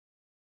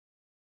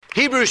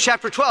Hebrews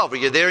chapter 12. Are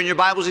you there in your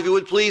Bibles, if you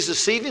would please,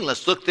 this evening?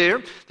 Let's look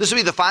there. This will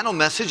be the final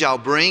message I'll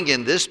bring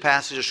in this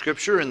passage of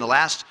Scripture. In the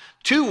last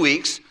 2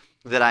 weeks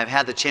that I've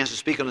had the chance to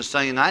speak on a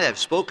Sunday night, I've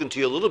spoken to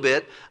you a little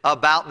bit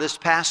about this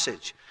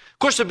passage. Of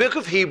course, the book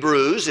of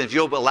Hebrews, and if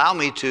you'll allow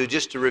me to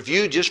just to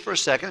review just for a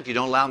second, if you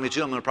don't allow me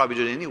to, I'm going to probably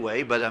do it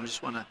anyway, but I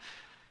just want to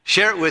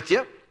share it with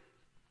you.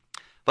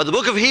 But the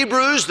book of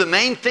Hebrews, the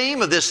main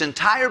theme of this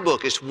entire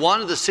book, is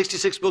one of the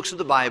 66 books of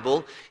the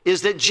Bible,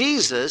 is that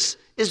Jesus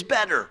is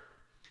better.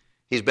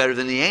 He's better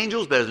than the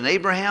angels, better than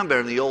Abraham,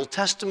 better than the Old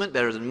Testament,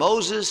 better than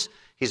Moses.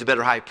 He's a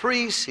better high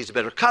priest. He's a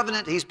better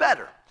covenant. He's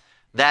better.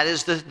 That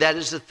is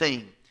the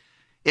theme.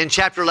 In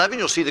chapter 11,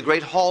 you'll see the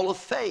great hall of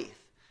faith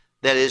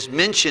that is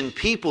mentioned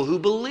people who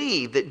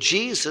believe that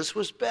Jesus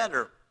was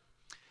better.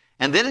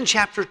 And then in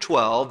chapter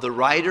 12, the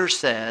writer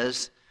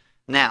says,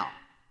 now,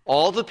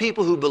 all the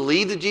people who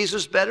believe that Jesus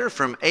was better,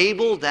 from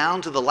Abel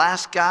down to the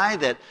last guy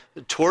that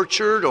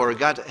tortured or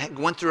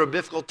went through a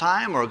difficult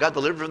time or got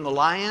delivered from the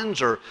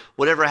lions or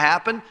whatever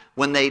happened,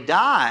 when they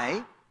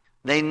die,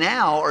 they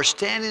now are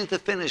standing at the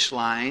finish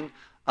line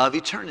of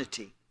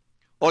eternity.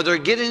 Or they're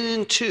getting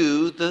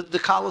into the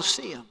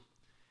Colosseum.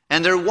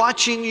 And they're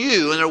watching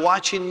you and they're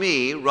watching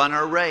me run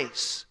our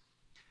race.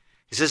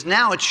 He says,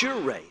 now it's your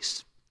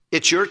race.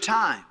 It's your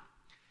time.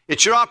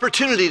 It's your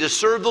opportunity to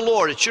serve the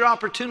Lord. It's your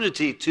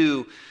opportunity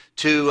to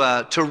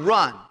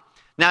run.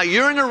 Now,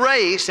 you're in a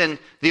race, and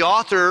the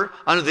author,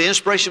 under the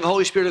inspiration of the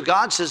Holy Spirit of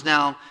God, says,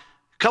 now,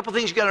 a couple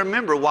things you got to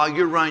remember while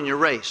you're running your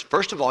race.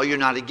 First of all, you're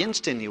not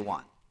against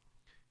anyone.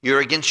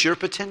 You're against your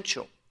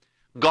potential.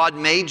 God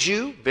made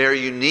you very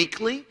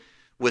uniquely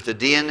with a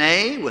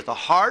DNA, with a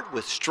heart,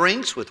 with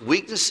strengths, with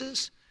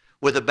weaknesses,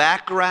 with a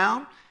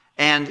background,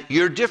 and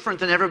you're different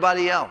than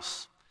everybody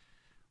else.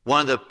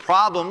 One of the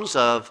problems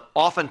of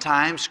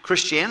oftentimes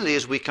Christianity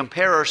is we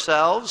compare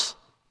ourselves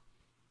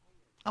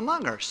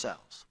among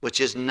ourselves,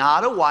 which is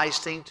not a wise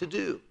thing to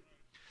do.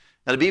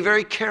 Now, to be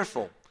very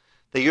careful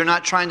that you're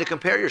not trying to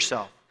compare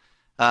yourself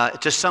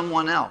to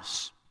someone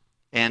else.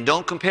 And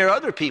don't compare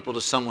other people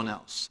to someone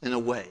else in a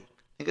way.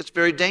 I think it's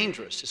very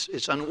dangerous.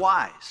 It's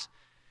unwise.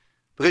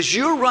 Because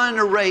you're running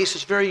a race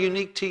that's very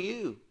unique to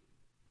you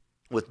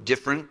with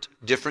different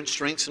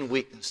strengths and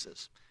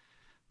weaknesses.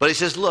 But he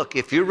says, look,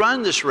 if you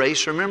run this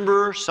race,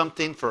 remember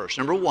something first.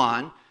 Number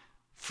one,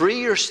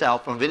 free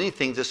yourself from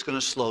anything that's going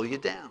to slow you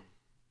down.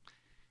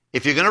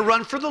 If you're going to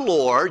run for the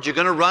Lord, you're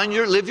going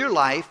to live your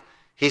life,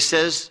 he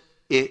says,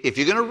 if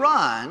you're going to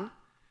run,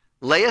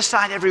 lay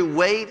aside every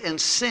weight and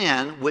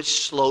sin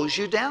which slows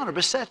you down or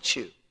besets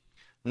you.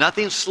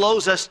 Nothing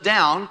slows us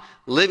down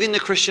living the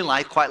Christian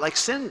life quite like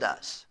sin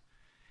does.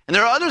 And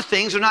there are other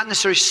things that are not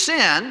necessarily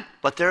sin,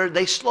 but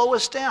they slow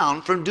us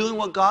down from doing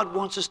what God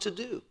wants us to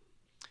do.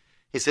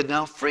 He said,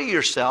 now free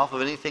yourself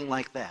of anything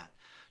like that.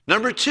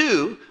 Number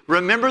two,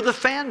 remember the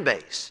fan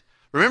base.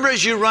 Remember,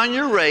 as you run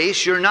your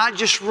race, you're not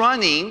just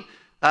running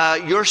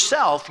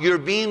yourself. You're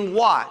being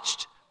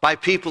watched by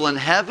people in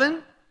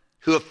heaven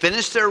who have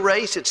finished their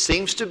race, it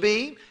seems to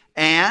be,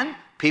 and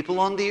people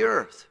on the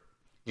earth.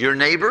 Your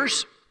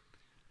neighbors,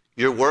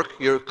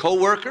 your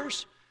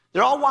co-workers,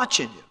 they're all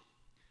watching you.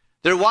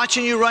 They're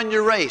watching you run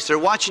your race. They're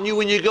watching you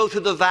when you go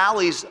through the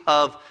valleys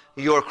of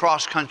your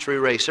cross-country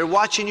race. They're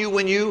watching you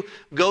when you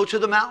go to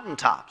the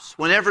mountaintops.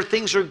 Whenever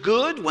things are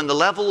good, when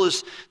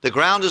the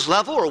ground is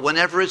level, or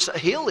whenever it's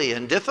hilly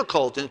and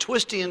difficult and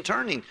twisty and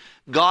turning,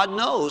 God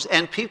knows,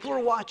 and people are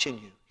watching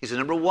you. He said,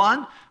 number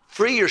one,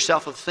 free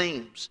yourself of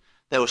things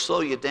that will slow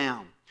you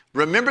down.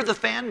 Remember the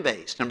fan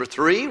base. Number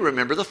three,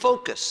 remember the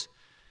focus.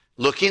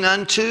 Looking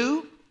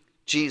unto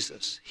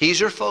Jesus. He's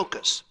your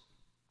focus.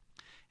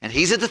 And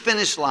he's at the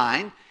finish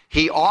line.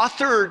 He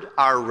authored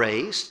our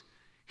race.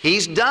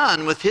 He's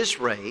done with his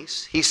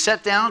race. He's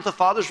sat down at the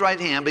Father's right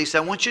hand, but he said,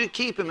 I want you to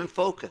keep him in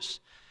focus.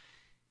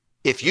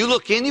 If you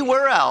look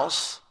anywhere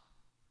else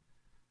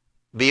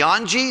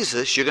beyond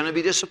Jesus, you're going to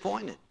be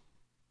disappointed.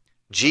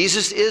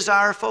 Jesus is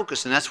our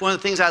focus, and that's one of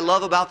the things I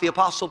love about the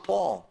Apostle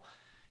Paul.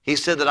 He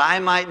said that I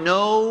might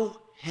know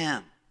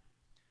him.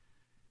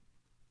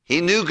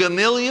 He knew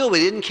Gamaliel, but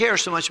he didn't care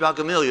so much about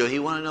Gamaliel. He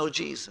wanted to know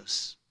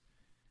Jesus.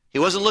 He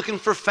wasn't looking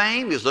for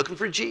fame. He was looking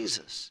for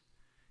Jesus.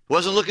 He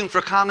wasn't looking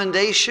for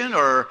commendation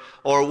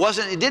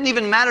it didn't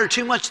even matter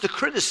too much the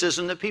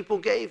criticism that people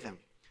gave him.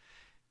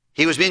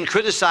 He was being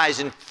criticized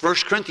in 1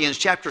 Corinthians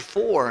chapter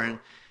 4, and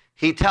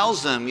he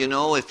tells them,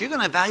 if you're going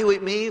to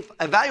evaluate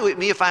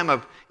me if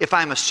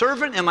I'm a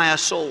servant, am I a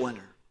soul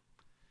winner?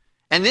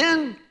 And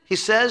then he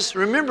says,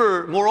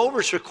 remember,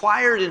 moreover, it's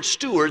required in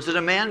stewards that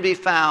a man be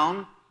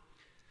found.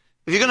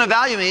 If you're going to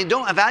evaluate me,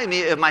 don't evaluate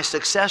me of my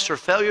success or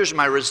failures or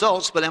my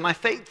results, but am I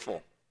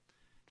faithful?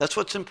 That's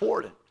what's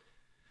important.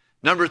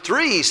 Number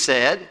three, he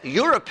said,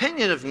 your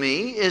opinion of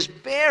me is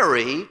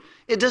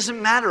it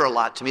doesn't matter a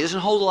lot to me. It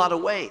doesn't hold a lot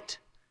of weight.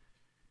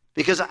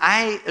 Because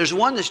there's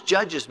one that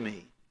judges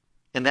me,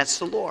 and that's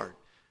the Lord.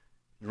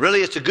 Really,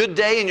 it's a good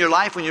day in your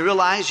life when you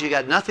realize you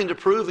got nothing to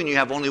prove and you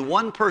have only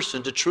one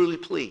person to truly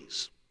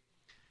please.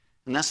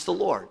 And that's the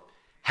Lord.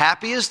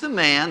 Happy is the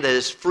man that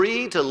is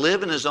free to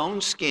live in his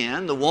own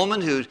skin, the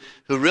woman who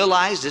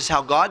realized this is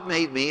how God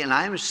made me, and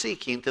I am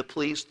seeking to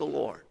please the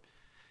Lord.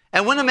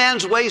 And when a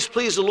man's ways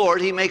please the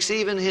Lord, he makes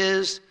even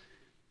his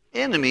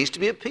enemies to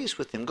be at peace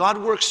with him. God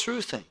works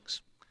through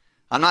things.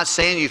 I'm not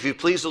saying if you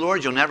please the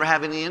Lord, you'll never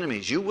have any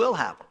enemies. You will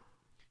have them.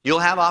 You'll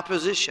have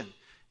opposition.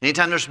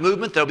 Anytime there's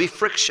movement, there'll be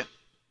friction.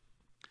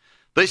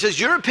 But he says,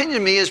 your opinion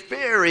of me is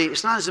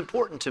it's not as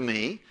important to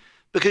me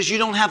because you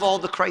don't have all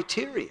the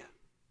criteria.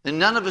 And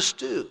none of us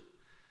do.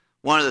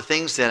 One of the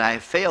things that I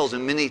have failed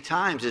in many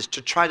times is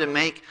to try to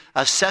make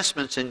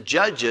assessments and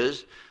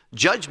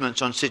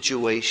judgments on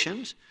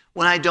situations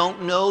when I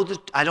don't know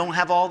that I don't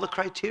have all the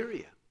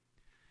criteria.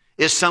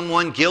 Is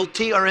someone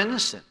guilty or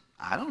innocent?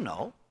 I don't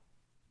know.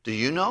 Do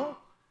you know?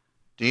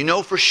 Do you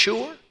know for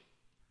sure?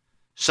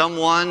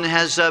 Someone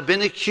has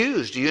been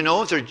accused. Do you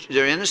know if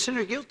they're innocent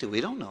or guilty?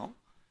 We don't know.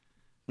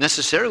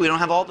 Necessarily, we don't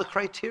have all the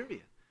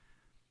criteria.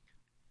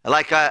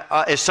 Like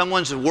if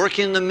someone's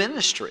working in the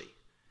ministry,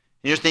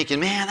 and you're thinking,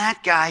 man,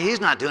 that guy,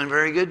 he's not doing a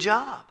very good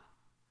job.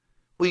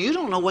 Well, you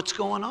don't know what's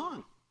going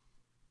on.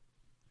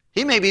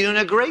 He may be doing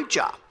a great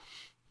job.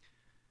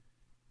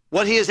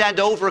 What he has had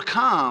to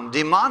overcome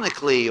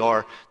demonically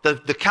or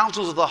the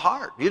counsels of the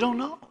heart, you don't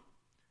know.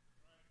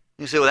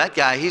 You say, well, that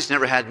guy, he's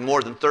never had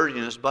more than 30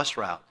 in his bus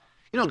route.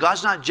 You know,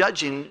 God's not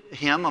judging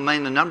him,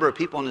 the number of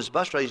people on his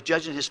bus route. He's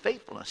judging his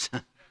faithfulness.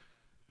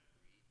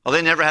 Oh,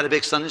 they never had a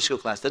big Sunday school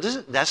class.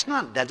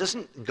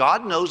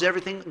 God knows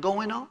everything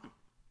going on.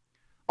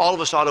 All of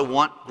us ought to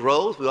want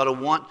growth. We ought to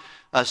want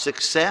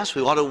success.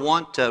 We ought to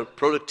want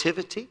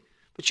productivity.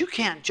 But you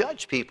can't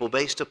judge people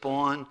based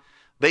upon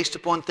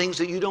things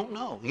that you don't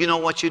know. You know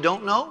what you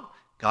don't know?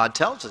 God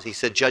tells us. He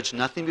said, judge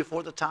nothing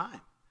before the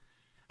time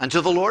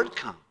until the Lord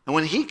comes. And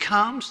when he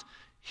comes,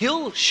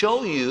 he'll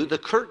show you the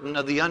curtain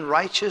of the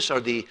unrighteous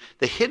or the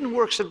hidden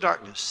works of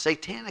darkness,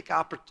 satanic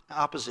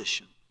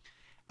opposition.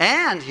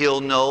 And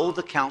he'll know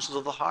the counsels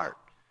of the heart.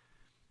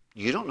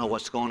 You don't know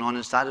what's going on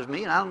inside of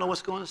me, and I don't know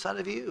what's going on inside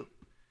of you.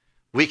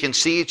 We can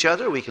see each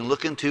other. We can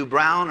look into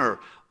brown or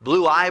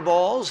blue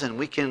eyeballs, and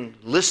we can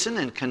listen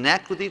and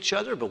connect with each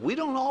other, but we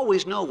don't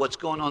always know what's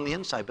going on the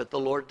inside, but the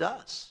Lord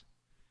does.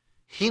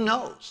 He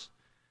knows.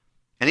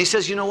 And he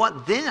says, you know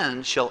what?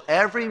 Then shall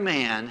every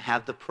man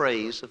have the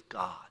praise of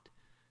God.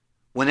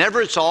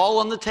 Whenever it's all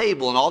on the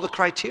table and all the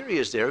criteria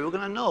is there, we're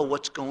going to know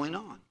what's going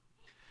on.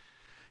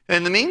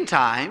 In the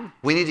meantime,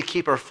 we need to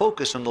keep our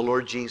focus on the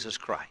Lord Jesus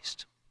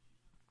Christ.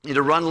 We need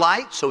to run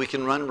light so we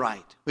can run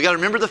right. We got to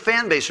remember the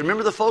fan base,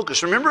 remember the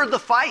focus, remember the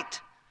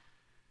fight.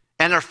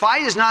 And our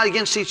fight is not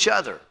against each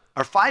other.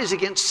 Our fight is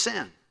against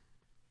sin.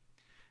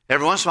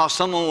 Every once in a while,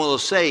 someone will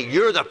say,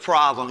 you're the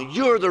problem,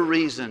 you're the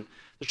reason.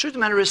 The truth of the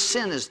matter is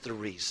sin is the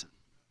reason.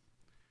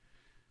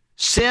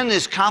 Sin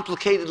is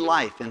complicated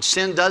life, and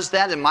sin does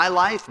that in my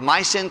life.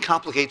 My sin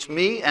complicates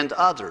me and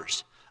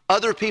others.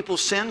 Other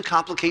people's sin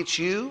complicates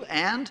you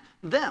and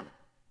them.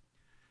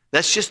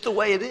 That's just the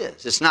way it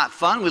is. It's not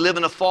fun. We live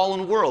in a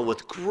fallen world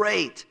with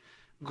great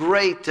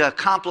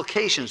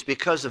complications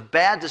because of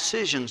bad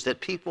decisions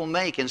that people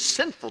make and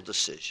sinful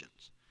decisions.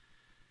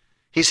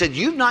 He said,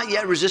 you've not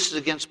yet resisted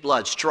against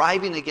blood,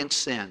 striving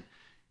against sin.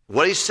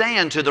 What he's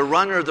saying to the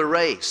runner of the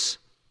race,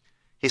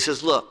 he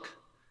says, look,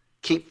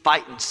 keep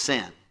fighting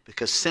sin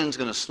because sin's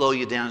going to slow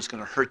you down. It's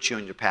going to hurt you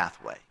on your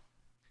pathway.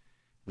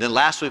 Then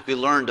last week we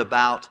learned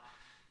about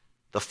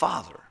the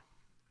Father.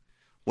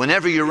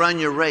 Whenever you run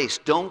your race,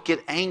 don't get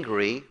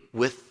angry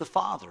with the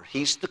Father.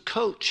 He's the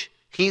coach.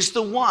 He's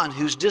the one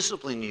who's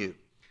disciplining you.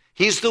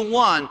 He's the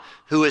one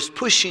who is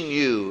pushing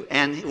you.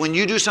 And when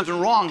you do something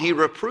wrong, he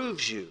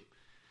reproves you.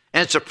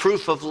 And it's a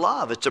proof of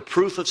love. It's a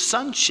proof of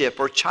sonship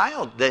or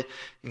child. That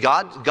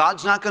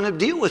God's not going to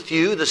deal with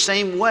you the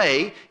same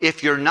way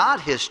if you're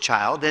not his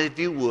child than if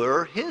you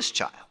were his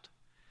child.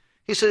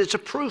 He said it's a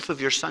proof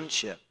of your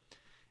sonship.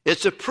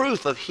 It's a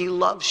proof of he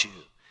loves you.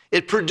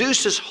 It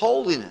produces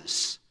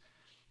holiness.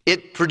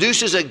 It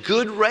produces a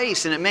good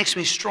race, and it makes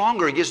me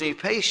stronger. It gives me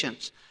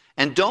patience.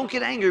 And don't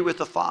get angry with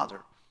the Father.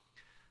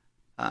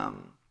 I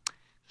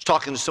was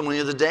talking to someone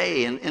the other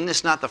day, and this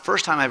is not the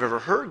first time I've ever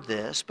heard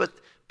this, but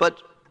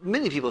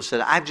many people have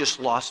said, I've just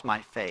lost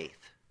my faith.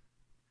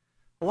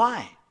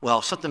 Why?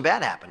 Well, something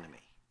bad happened to me.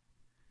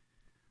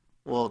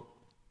 Well,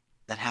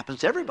 that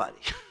happens to everybody.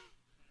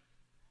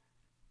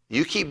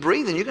 You keep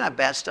breathing, you're going to have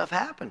bad stuff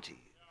happen to you.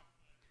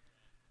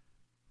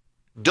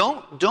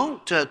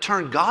 Don't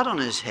turn God on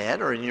his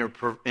head or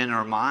in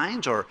our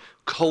minds or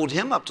hold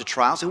him up to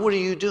trial. Say, what are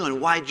you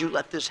doing? Why'd you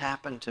let this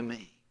happen to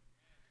me?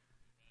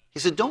 He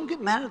said, don't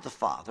get mad at the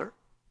Father.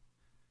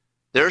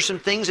 There are some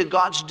things that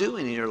God's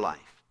doing in your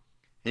life,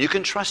 and you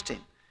can trust him.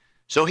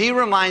 So he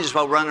reminds us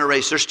about running a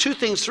race. There's three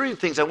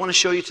things I want to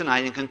show you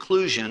tonight in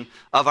conclusion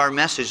of our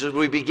message.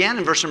 We began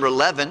in verse number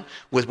 11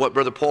 with what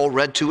Brother Paul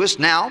read to us.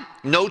 Now,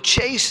 no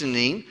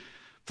chastening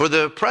for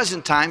the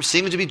present time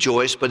seems to be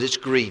joyous, but it's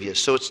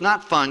grievous. So it's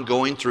not fun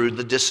going through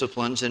the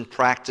disciplines and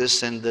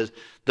practice and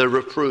the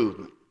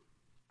reproof.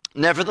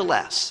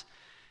 Nevertheless,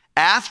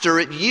 after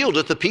it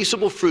yieldeth the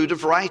peaceable fruit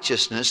of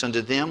righteousness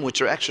unto them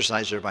which are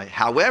exercised thereby.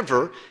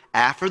 However,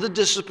 after the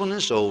discipline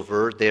is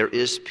over, there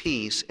is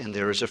peace and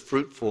there is a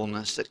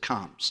fruitfulness that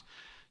comes.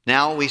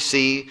 Now we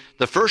see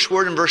the first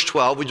word in verse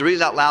 12. Would you read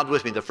it out loud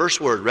with me? The first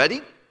word.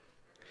 Ready?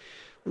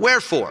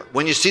 Wherefore.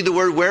 When you see the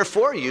word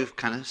wherefore, you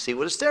kind of see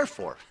what it's there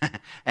for.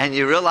 And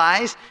you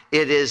realize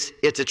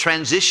it's a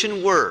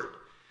transition word.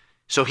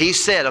 So he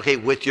said, okay,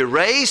 with your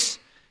race,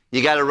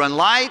 you got to run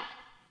light.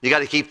 You got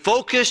to keep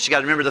focused. You got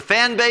to remember the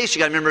fan base. You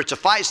got to remember it's a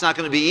fight. It's not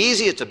going to be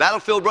easy. It's a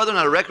battlefield, brother,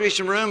 not a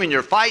recreation room. And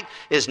your fight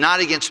is not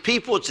against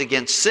people. It's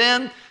against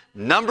sin.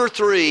 Number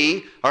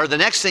 3, or the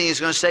next thing he's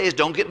going to say is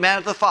don't get mad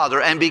at the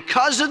Father. And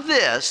because of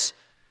this,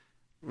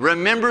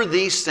 remember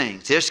these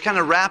things. Just kind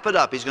of wrap it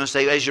up. He's going to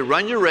say, as you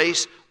run your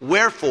race,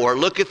 wherefore,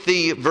 look at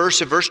the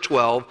verse of verse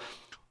 12.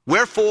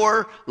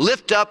 Wherefore,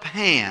 lift up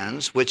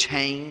hands which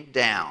hang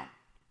down,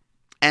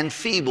 and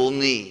feeble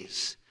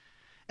knees,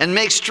 and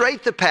make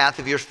straight the path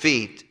of your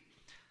feet,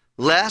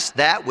 lest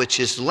that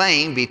which is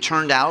lame be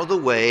turned out of the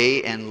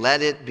way, and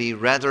let it be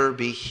rather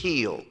be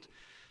healed.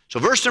 So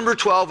verse number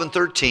 12 and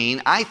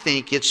 13, I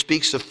think it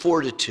speaks of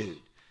fortitude.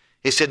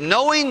 He said,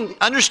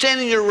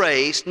 understanding your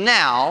race,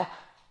 now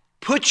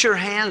put your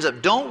hands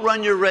up. Don't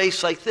run your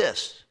race like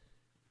this.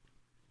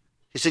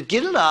 He said,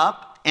 get it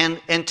up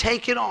and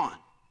take it on.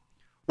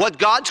 What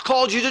God's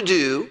called you to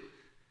do,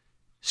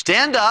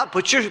 stand up,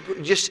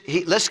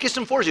 let's get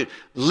some fortitude.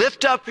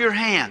 Lift up your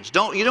hands.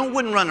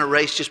 Wouldn't run a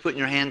race just putting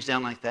your hands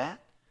down like that.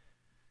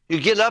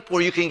 You get up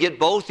where you can get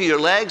both of your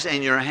legs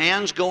and your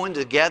hands going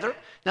together.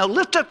 Now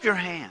lift up your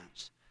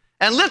hands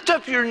and lift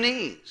up your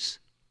knees.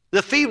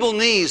 The feeble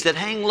knees that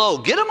hang low,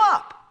 get them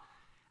up.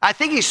 I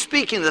think he's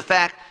speaking of the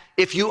fact,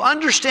 if you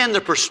understand the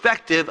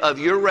perspective of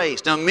your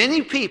race. Now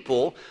many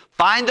people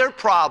find their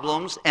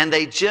problems and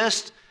they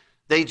just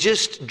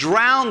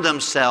drown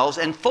themselves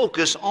and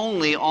focus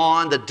only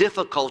on the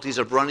difficulties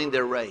of running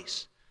their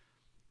race.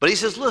 But he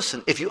says,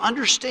 listen, if you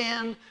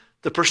understand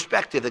the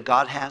perspective that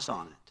God has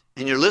on it,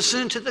 and you're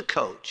listening to the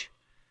coach,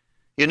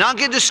 you're not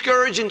getting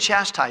discouraged in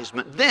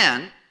chastisement,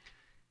 then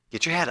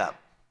get your head up,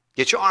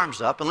 get your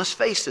arms up, and let's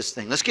face this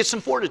thing. Let's get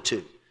some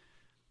fortitude.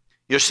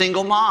 You're a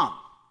single mom.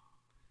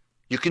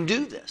 You can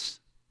do this.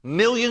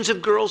 Millions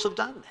of girls have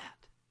done that.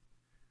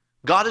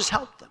 God has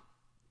helped them.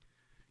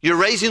 You're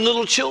raising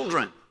little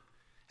children.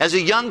 As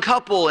a young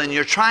couple and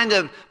you're trying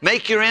to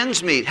make your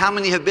ends meet, how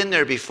many have been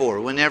there before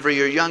whenever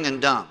you're young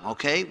and dumb,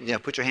 okay? Yeah,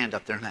 put your hand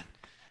up there, man.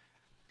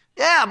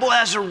 Yeah, boy,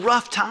 those are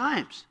rough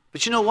times.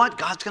 But you know what?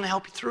 God's going to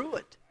help you through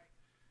it.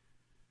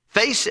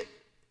 Face it.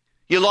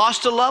 You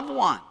lost a loved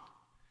one.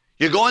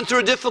 You're going through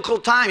a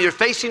difficult time. You're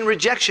facing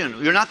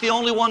rejection. You're not the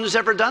only one who's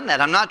ever done that.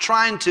 I'm not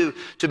trying to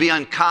be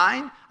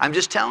unkind. I'm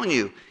just telling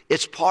you,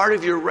 it's part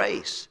of your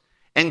race.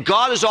 And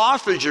God has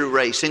offered you a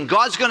race, and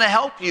God's going to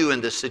help you in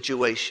this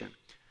situation.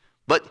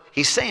 But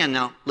he's saying,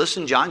 now,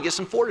 listen, John, get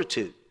some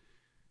fortitude.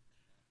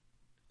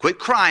 Quit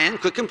crying,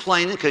 quit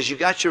complaining because you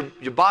got your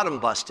bottom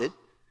busted,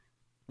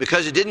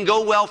 because it didn't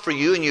go well for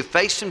you and you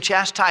faced some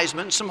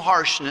chastisement and some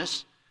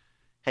harshness.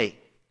 Hey,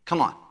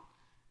 come on.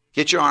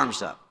 Get your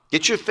arms up.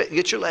 Get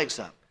your legs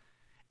up.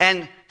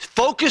 And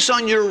focus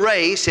on your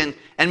race and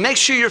make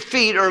sure your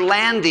feet are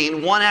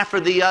landing one after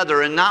the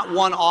other and not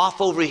one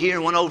off over here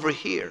and one over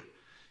here.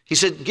 He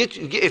said,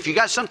 if you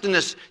got something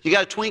you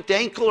got a tweaked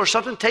ankle or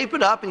something, tape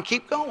it up and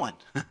keep going.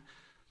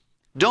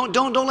 Don't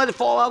let it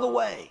fall out of the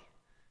way.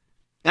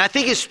 And I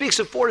think it speaks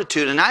of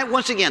fortitude. And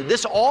once again,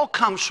 this all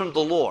comes from the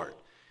Lord.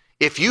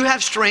 If you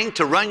have strength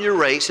to run your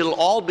race, it'll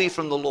all be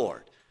from the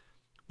Lord.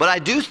 But I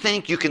do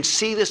think you can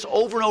see this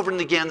over and over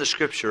and again in the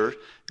Scripture.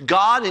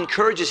 God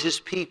encourages his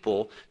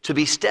people to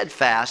be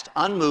steadfast,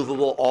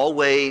 unmovable,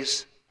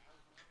 always,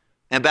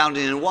 and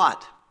abounding in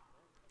what?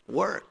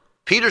 Work.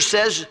 Peter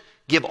says,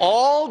 give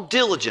all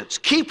diligence.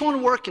 Keep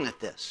on working at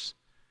this.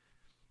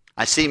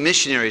 I see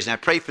missionaries, and I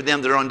pray for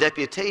them that are on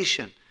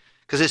deputation,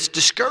 because it's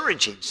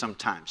discouraging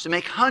sometimes to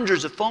make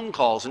hundreds of phone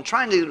calls and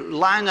trying to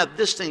line up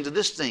this thing to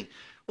this thing.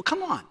 Well,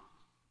 come on.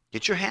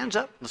 Get your hands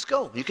up. Let's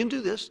go. You can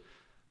do this.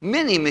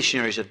 Many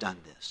missionaries have done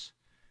this.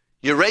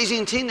 You're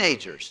raising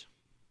teenagers.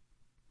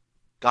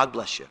 God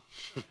bless you.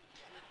 But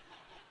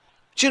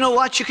you know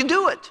what? You can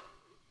do it.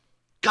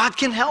 God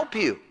can help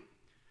you.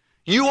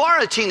 You are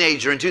a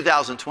teenager in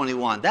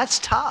 2021. That's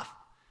tough.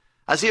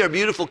 I see our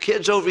beautiful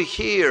kids over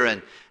here,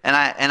 and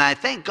I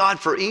thank God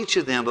for each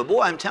of them. But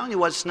boy, I'm telling you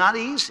what, it's not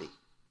easy.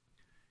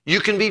 You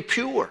can be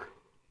pure.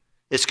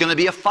 It's going to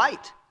be a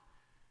fight.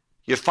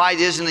 Your fight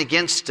isn't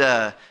against,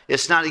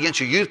 it's not against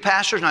your youth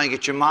pastor, it's not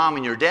against your mom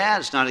and your dad,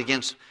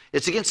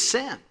 it's against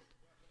sin.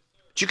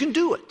 But you can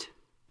do it.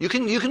 You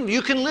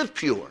can live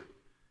pure.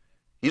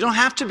 You don't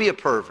have to be a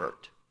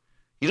pervert.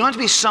 You don't have to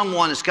be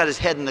someone that's got his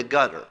head in the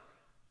gutter.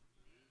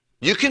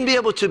 You can be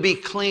able to be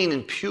clean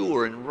and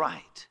pure and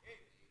right.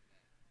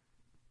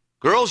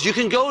 Girls, you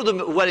can go to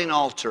the wedding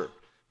altar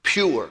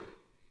pure,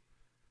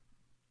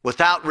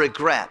 without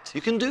regret.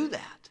 You can do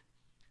that.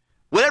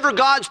 Whatever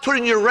God's put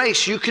in your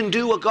race, you can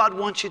do what God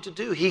wants you to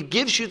do. He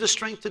gives you the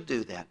strength to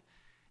do that.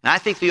 And I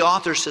think the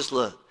author says,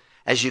 look,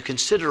 as you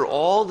consider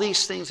all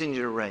these things in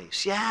your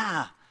race.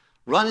 Yeah,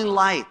 run in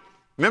light.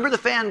 Remember the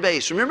fan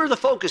base. Remember the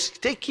focus.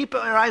 Keep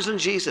your eyes on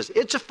Jesus.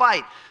 It's a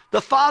fight.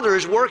 The Father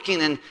is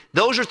working, and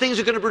those are things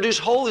that are going to produce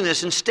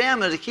holiness and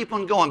stamina to keep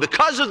on going.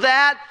 Because of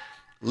that,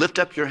 lift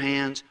up your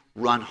hands,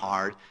 run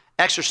hard,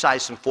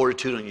 exercise some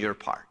fortitude on your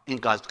part,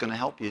 and God's going to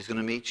help you. He's going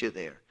to meet you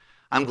there.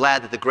 I'm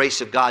glad that the grace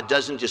of God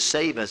doesn't just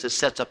save us, it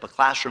sets up a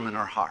classroom in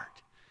our heart.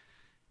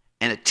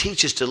 And it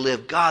teaches to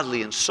live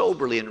godly and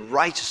soberly and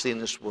righteously in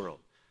this world.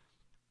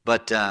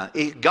 But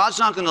God's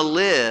not going to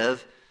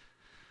live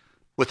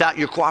without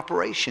your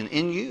cooperation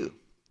in you.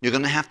 You're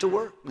going to have to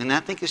work. And I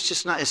think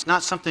it's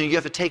not something you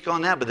have to take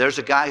on that. But there's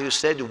a guy who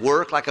said,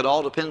 work like it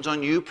all depends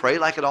on you, pray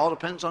like it all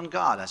depends on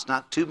God. That's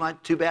not too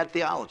bad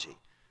theology.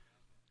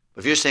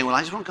 But if you're saying, well,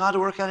 I just want God to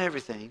work out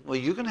everything, well,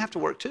 you're going to have to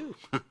work too.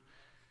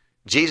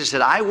 Jesus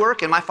said, I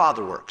work and my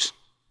Father works.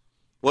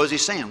 What was he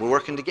saying? We're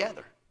working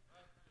together.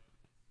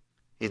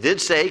 He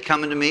did say,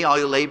 come unto me, all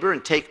you labor,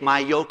 and take my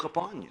yoke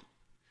upon you.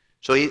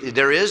 So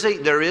there is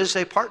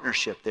a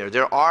partnership there.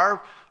 There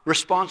are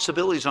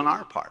responsibilities on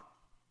our part.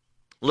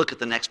 Look at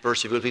the next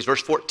verse, if you would please.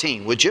 Verse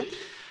 14, would you?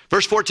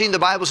 Verse 14, the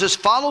Bible says,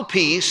 follow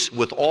peace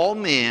with all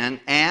men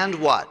and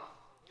what?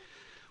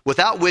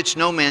 Without which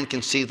no man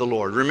can see the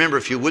Lord. Remember,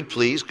 if you would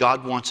please,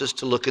 God wants us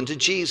to look into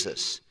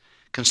Jesus.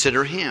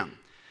 Consider him.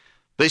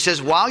 But he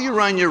says, while you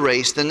run your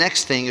race, the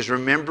next thing is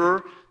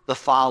remember the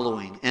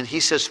following. And he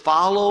says,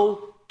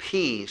 follow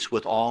peace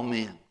with all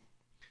men.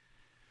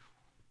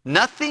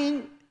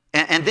 Nothing,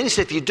 and then he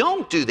said, if you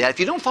don't do that, if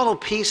you don't follow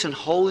peace and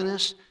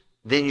holiness,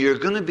 then you're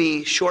going to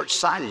be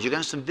short-sighted. You're going to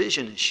have some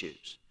vision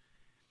issues.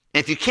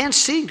 And if you can't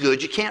see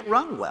good, you can't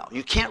run well.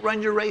 You can't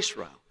run your race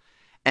well.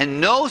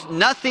 And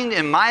nothing,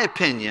 in my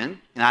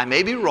opinion, and I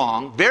may be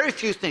wrong, very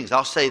few things,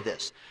 I'll say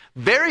this,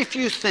 very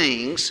few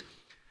things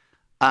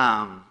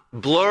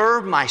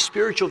blur my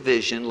spiritual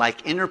vision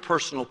like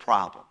interpersonal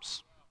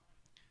problems.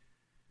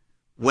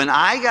 When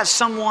I got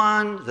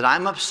someone that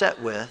I'm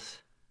upset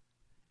with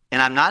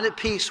and I'm not at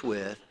peace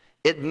with,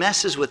 it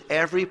messes with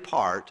every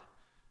part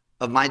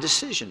of my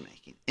decision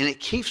making, and it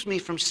keeps me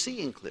from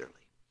seeing clearly.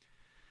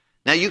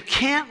 Now, you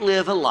can't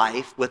live a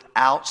life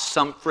without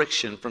some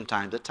friction from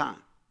time to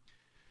time.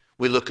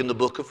 We look in the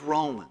book of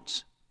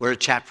Romans. We're at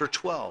chapter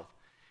 12.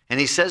 And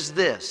he says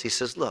this. He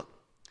says, look,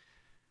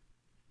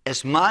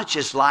 as much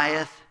as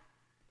lieth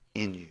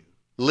in you,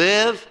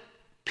 live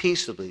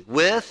peaceably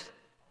with,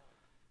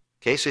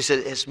 okay, so he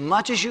said, as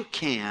much as you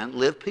can,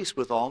 live peace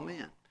with all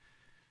men.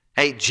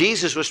 Hey,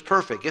 Jesus was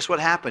perfect. Guess what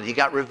happened? He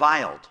got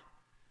reviled.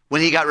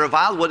 When he got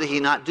reviled, what did he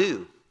not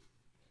do?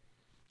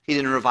 He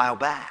didn't revile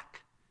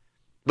back.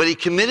 But he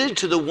committed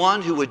to the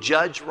one who would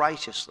judge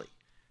righteously.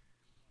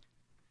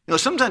 You know,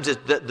 sometimes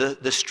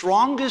the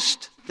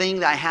strongest thing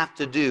that I have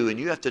to do and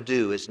you have to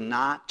do is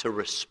not to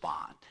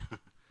respond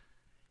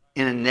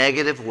in a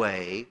negative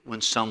way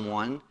when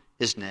someone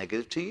is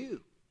negative to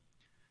you.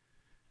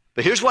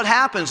 But here's what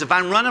happens if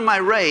I'm running my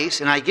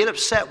race and I get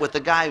upset with the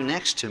guy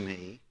next to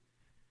me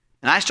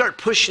and I start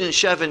pushing and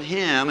shoving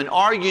him and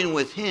arguing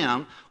with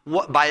him.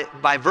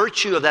 By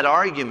virtue of that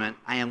argument,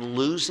 I am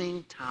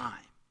losing time.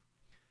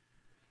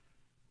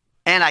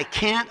 And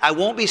I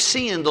won't be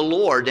seeing the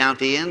Lord down at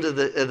the end of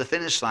the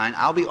finish line.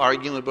 I'll be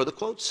arguing with Brother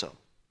Quotso.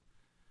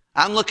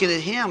 I'm looking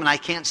at him and I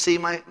can't see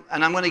and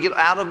I'm going to get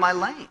out of my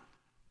lane.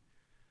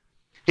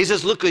 He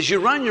says, look, as you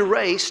run your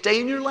race, stay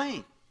in your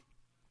lane.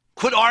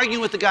 Quit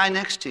arguing with the guy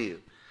next to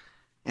you.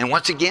 And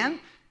once again,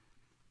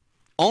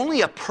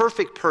 only a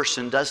perfect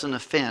person doesn't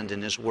offend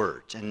in his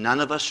words, and none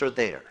of us are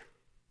there.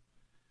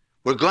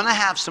 We're going to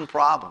have some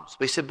problems.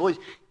 But he said, boys,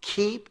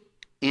 keep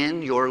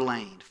in your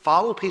lane.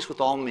 Follow peace with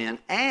all men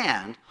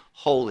and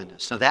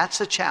holiness. Now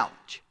that's a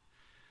challenge.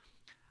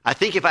 I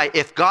think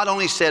if God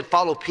only said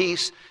follow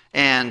peace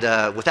and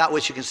without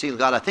which you can see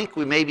God, I think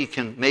we maybe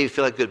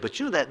feel like good. But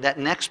you know that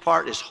next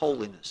part is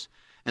holiness.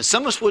 And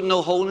some of us wouldn't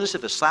know holiness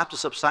if it slapped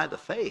us upside the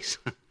face.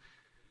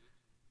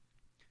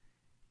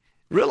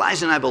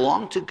 Realizing I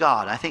belong to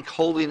God, I think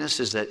holiness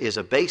is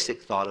a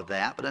basic thought of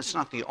that, but it's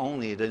not the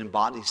only that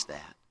embodies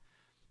that.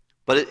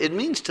 But it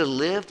means to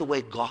live the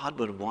way God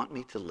would want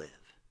me to live.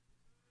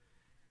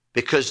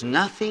 Because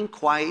nothing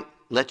quite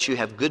lets you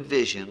have good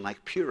vision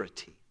like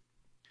purity.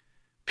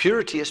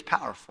 Purity is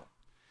powerful.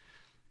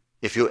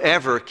 If you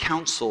ever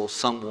counsel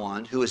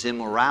someone who is in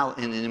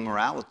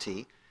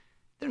immorality,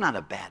 they're not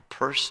a bad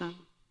person,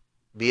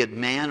 be it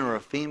man or a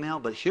female,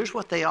 but here's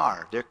what they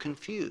are. They're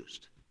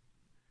confused.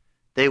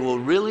 They will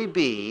really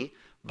be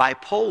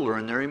bipolar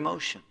in their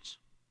emotions.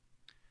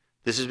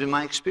 This has been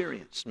my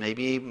experience.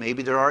 Maybe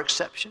there are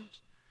exceptions.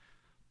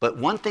 But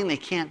one thing they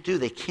can't do,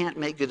 they can't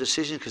make good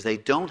decisions because they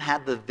don't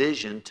have the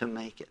vision to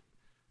make it.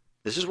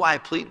 This is why I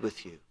plead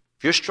with you.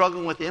 If you're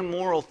struggling with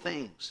immoral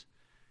things,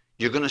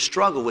 you're going to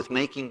struggle with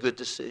making good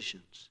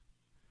decisions.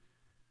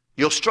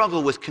 You'll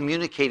struggle with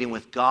communicating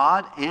with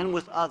God and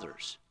with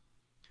others.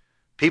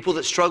 People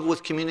that struggle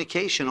with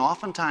communication,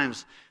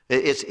 oftentimes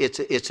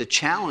it's a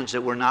challenge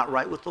that we're not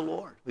right with the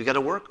Lord. We've got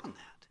to work on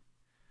that.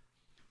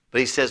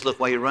 But he says, look,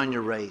 while you run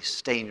your race,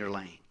 stay in your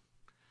lane.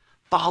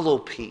 Follow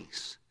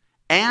peace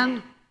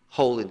and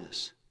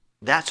holiness.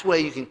 That's the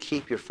way you can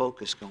keep your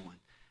focus going.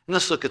 And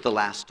let's look at the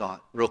last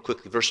thought real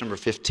quickly, verse number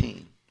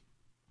 15.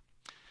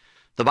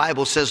 The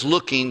Bible says,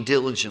 looking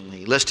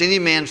diligently, lest any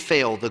man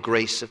fail the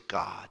grace of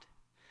God.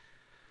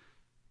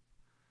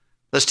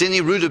 Lest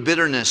any root of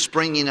bitterness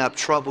springing up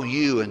trouble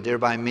you, and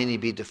thereby many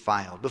be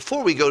defiled.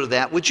 Before we go to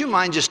that, would you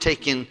mind just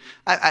taking,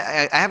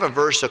 I have a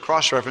verse, a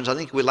cross-reference I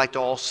think we'd like to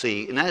all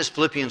see, and that is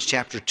Philippians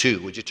chapter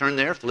 2. Would you turn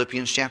there,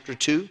 Philippians chapter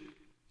 2?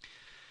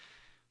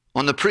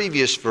 On the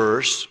previous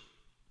verse,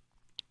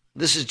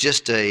 this is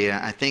just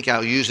I think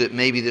I'll use it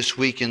maybe this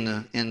week in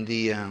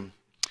the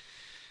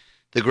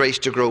Grace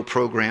to Grow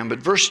program,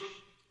 but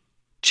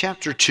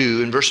chapter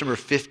 2 and verse number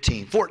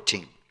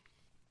 14.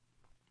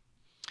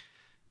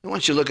 I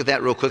want you to look at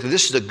that real quickly.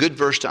 This is a good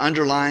verse to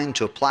underline,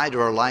 to apply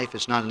to our life.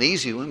 It's not an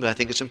easy one, but I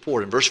think it's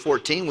important. Verse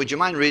 14, would you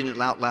mind reading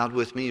it out loud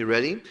with me? You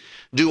ready?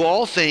 Do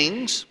all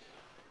things.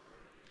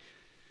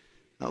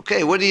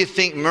 Okay, what do you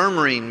think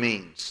murmuring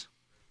means?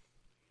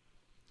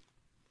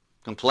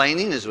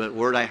 Complaining is a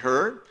word I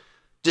heard.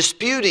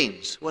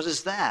 Disputings, what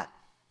is that?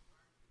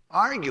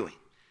 Arguing.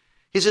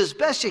 He says,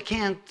 best you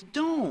can,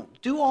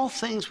 don't. Do all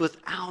things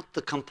without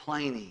the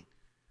complaining,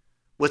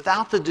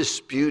 without the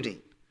disputing.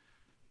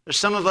 There's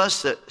some of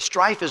us that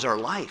strife is our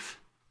life.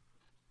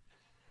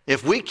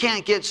 If we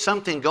can't get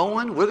something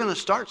going, we're going to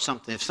start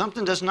something. If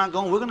something does not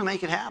go, we're going to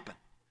make it happen.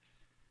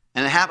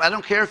 And I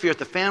don't care if you're at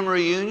the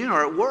family reunion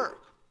or at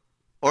work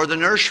or the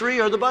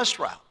nursery or the bus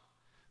route.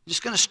 You're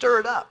just going to stir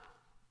it up.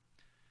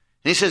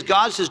 And he says,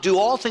 God says, do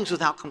all things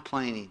without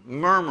complaining,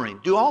 murmuring.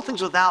 Do all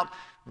things without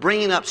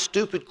bringing up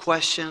stupid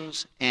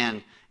questions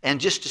and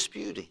just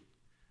disputing.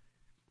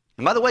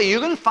 And by the way,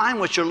 you're going to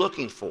find what you're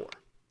looking for.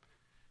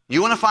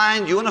 You want to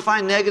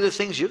find negative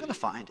things, you're going to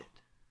find it.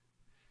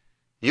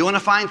 You want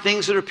to find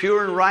things that are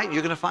pure and right,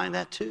 you're going to find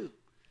that too.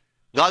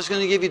 God's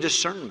going to give you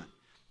discernment.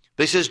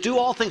 But he says, do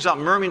all things without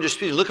murmuring and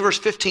disputing. Look at verse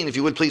 15, if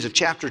you would please, of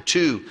chapter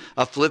 2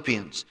 of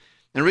Philippians.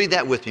 And read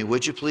that with me,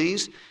 would you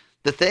please?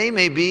 That they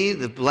may be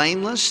the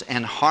blameless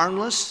and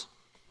harmless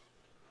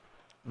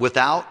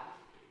without.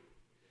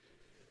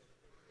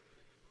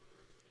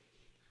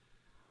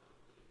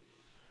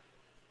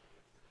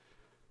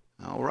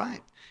 All right.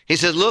 He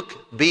said,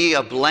 look, be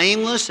a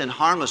blameless and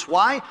harmless.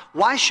 Why?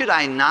 Why should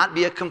I not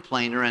be a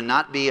complainer and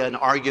not be an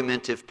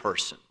argumentative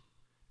person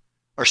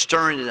or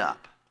stirring it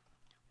up?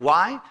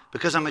 Why?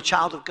 Because I'm a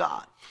child of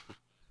God.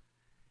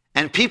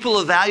 And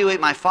people evaluate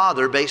my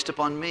Father based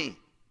upon me.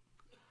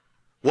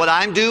 What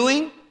I'm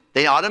doing,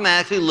 they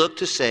automatically look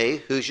to say,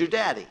 who's your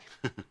daddy?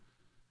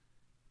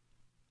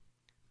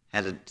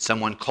 Had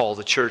someone call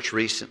the church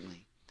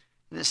recently.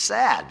 And it's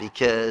sad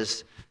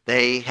because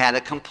they had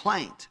a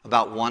complaint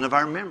about one of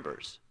our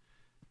members.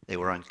 They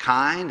were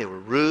unkind, they were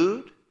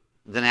rude.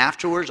 Then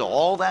afterwards,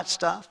 all that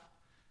stuff,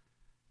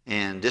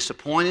 and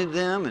disappointed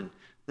them, and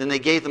then they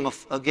gave them a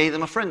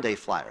Friend Day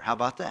flyer. How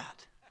about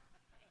that?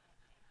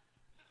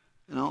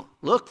 You know,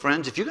 look,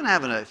 friends, if you're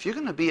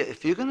going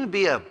to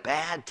be a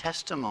bad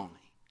testimony,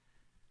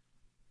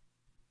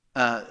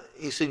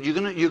 he said you're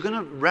going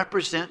to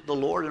represent the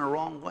Lord in a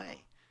wrong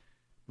way.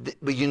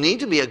 But you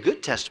need to be a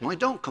good testimony.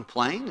 Don't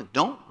complain.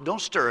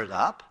 Don't stir it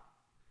up.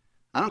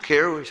 I don't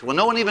care. Well,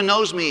 no one even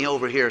knows me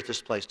over here at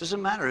this place.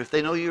 Doesn't matter if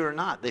they know you or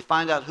not. They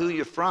find out who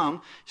you're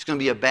from. It's going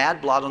to be a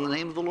bad blot on the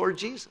name of the Lord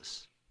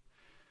Jesus.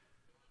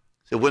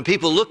 So when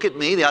people look at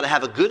me, they ought to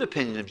have a good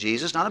opinion of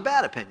Jesus, not a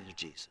bad opinion of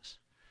Jesus.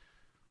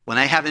 When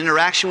they have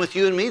interaction with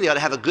you and me, they ought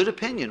to have a good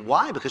opinion.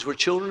 Why? Because we're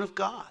children of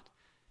God.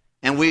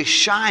 And we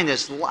shine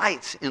as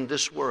lights in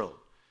this world.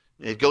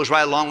 It goes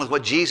right along with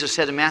what Jesus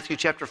said in Matthew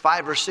chapter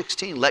 5, verse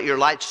 16. Let your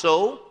light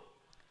so,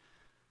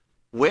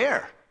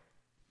 where?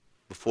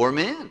 Before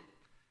men.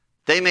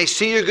 They may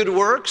see your good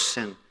works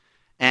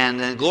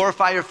and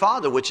glorify your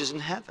Father which is in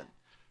heaven.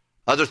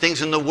 Other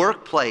things in the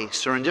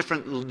workplace or in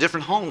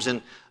different homes,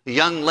 and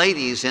young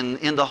ladies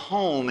in the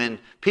home and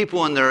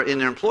people in their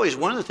employees.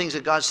 One of the things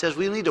that God says,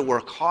 we need to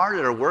work hard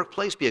at our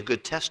workplace, be a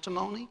good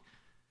testimony.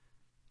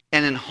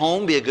 And in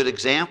home, be a good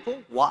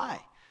example. Why?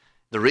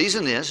 The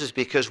reason is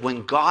because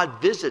when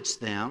God visits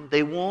them,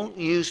 they won't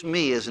use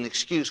me as an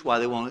excuse why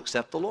they won't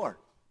accept the Lord.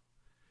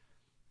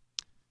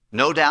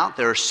 No doubt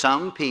there are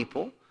some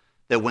people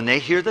that when they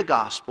hear the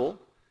gospel,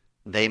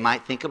 they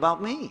might think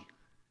about me.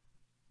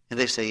 And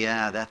they say,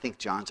 yeah, I think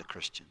John's a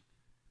Christian.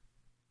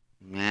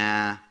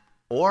 Nah.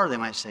 Or they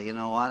might say, you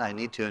know what, I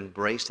need to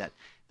embrace that.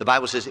 The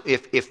Bible says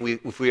if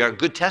we are a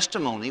good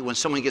testimony, when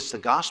someone gets the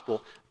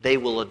gospel, they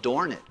will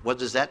adorn it. What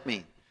does that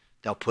mean?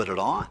 They'll put it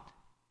on.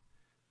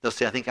 They'll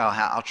say, I think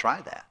I'll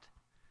try that.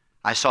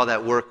 I saw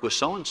that work with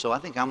so-and-so. I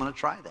think I'm going to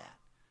try that.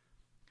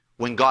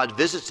 When God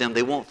visits them,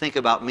 they won't think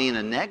about me in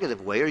a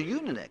negative way or you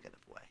in a negative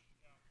way.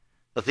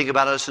 They'll think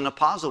about us in a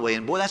positive way.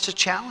 And boy, that's a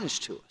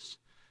challenge to us.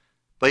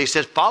 But he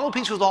said, follow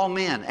peace with all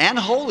men and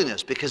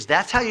holiness, because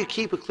that's how you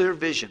keep a clear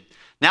vision.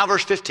 Now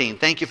verse 15.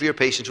 Thank you for your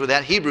patience with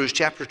that. Hebrews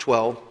chapter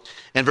 12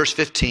 and verse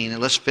 15.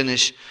 And let's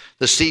finish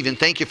this evening.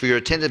 Thank you for your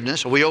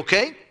attentiveness. Are we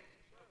okay?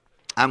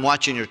 I'm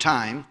watching your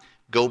time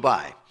go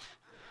by.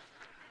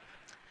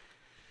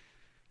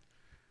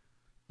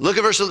 Look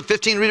at verse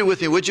 15, read it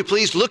with me, would you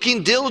please?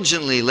 Looking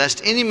diligently,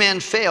 lest any man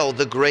fail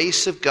the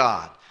grace of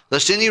God,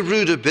 lest any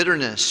root of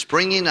bitterness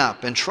springing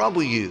up and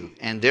trouble you,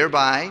 and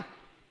thereby,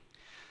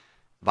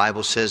 the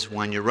Bible says,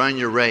 when you run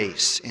your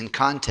race, in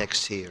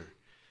context here,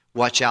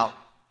 watch out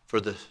for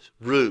the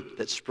root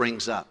that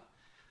springs up.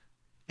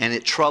 And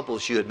it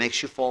troubles you, it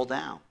makes you fall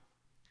down.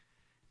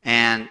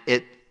 And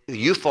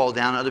you fall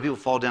down, other people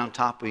fall down on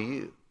top of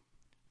you.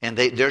 And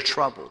they're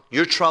troubled.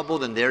 You're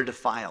troubled and they're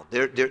defiled.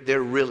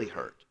 They're really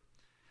hurt.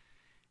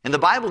 And the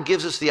Bible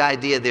gives us the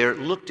idea there,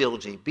 look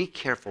diligently, be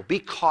careful, be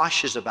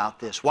cautious about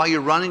this. While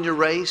you're running your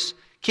race,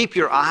 keep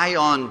your eye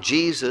on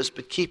Jesus,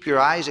 but keep your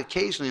eyes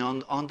occasionally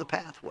on the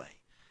pathway.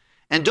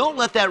 And don't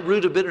let that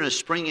root of bitterness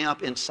spring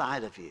up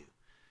inside of you.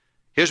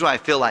 Here's why I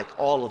feel like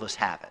all of us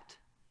have it.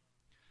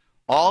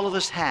 All of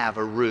us have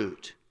a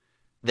root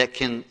that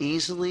can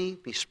easily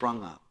be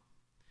sprung up.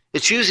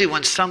 It's usually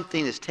when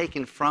something is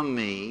taken from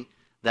me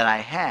that I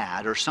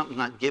had, or something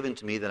not given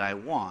to me that I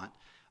want,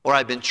 or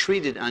I've been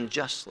treated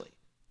unjustly.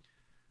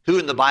 Who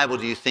in the Bible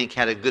do you think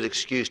had a good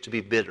excuse to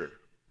be bitter?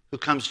 Who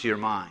comes to your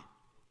mind?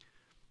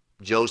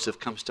 Joseph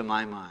comes to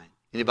my mind.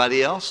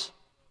 Anybody else?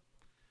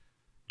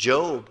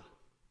 Job.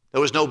 There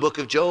was no book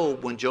of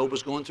Job when Job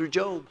was going through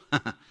Job.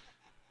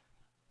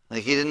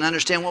 Like he didn't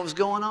understand what was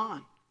going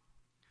on.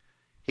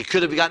 He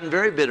could have gotten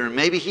very bitter, and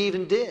maybe he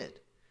even did.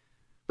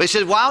 But he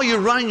said, while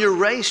you're running your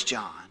race,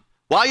 John,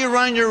 while you're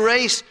running your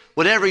race,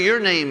 whatever your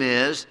name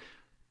is,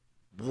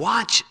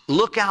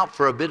 look out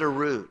for a bitter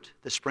root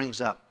that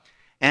springs up.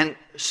 And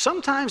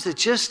sometimes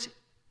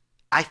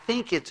I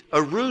think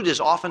a root is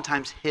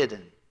oftentimes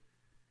hidden.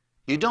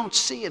 You don't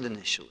see it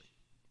initially.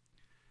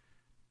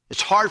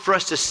 It's hard for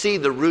us to see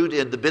the root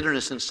and the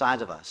bitterness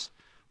inside of us.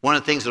 One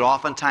of the things that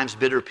oftentimes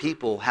bitter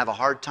people have a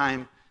hard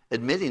time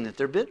admitting that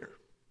they're bitter.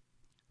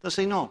 They'll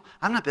say, no,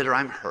 I'm not bitter,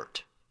 I'm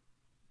hurt.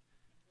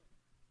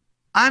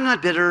 I'm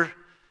not bitter,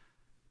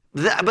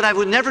 but I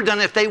would never have done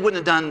it if they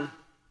wouldn't have done.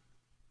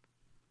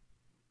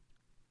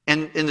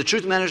 And the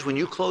truth of the matter is, when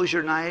you close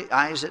your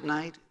eyes at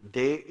night,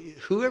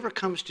 whoever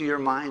comes to your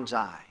mind's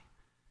eye,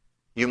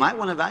 you might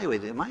want to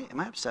evaluate it. Am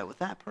I upset with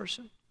that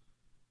person?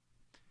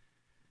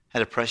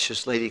 Had a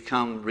precious lady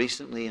come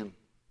recently and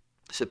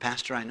said,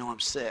 Pastor, I know I'm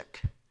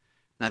sick,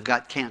 and I've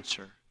got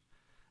cancer,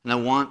 and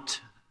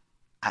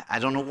I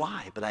don't know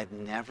why, but I've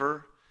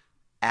never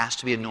asked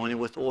to be anointed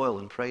with oil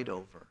and prayed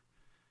over.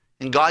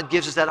 And God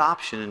gives us that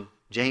option in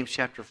James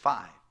chapter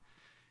 5.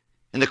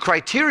 And the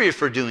criteria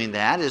for doing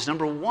that is,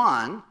 number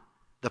one,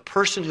 the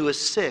person who is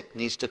sick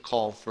needs to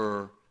call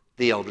for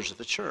the elders of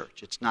the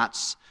church. It's not,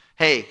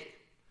 hey,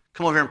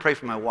 come over here and pray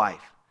for my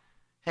wife.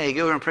 Hey,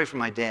 go over here and pray for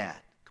my dad.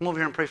 Come over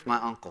here and pray for my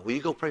uncle. Will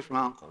you go pray for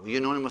my uncle? Will you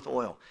anoint him with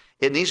oil?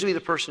 It needs to be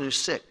the person who's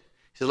sick.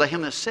 He says, let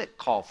him that's sick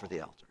call for the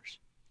elders.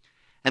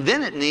 And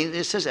then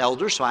it says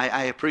elders, so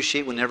I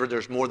appreciate whenever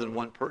there's more than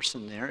one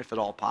person there, if at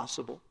all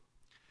possible.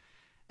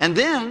 And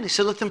then he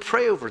said, let them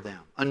pray over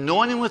them,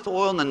 anointing with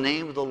oil in the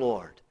name of the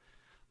Lord.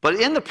 But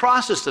in the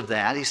process of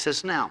that, he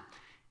says, now,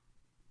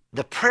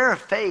 the prayer of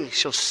faith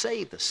shall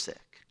save the sick.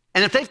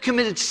 And if they've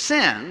committed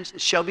sins, it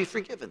shall be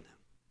forgiven them.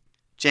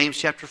 James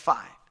chapter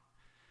 5.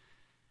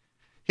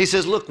 He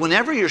says, look,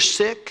 whenever you're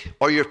sick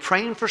or you're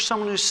praying for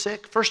someone who's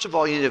sick, first of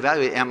all, you need to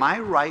evaluate, am I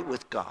right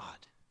with God?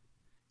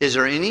 Is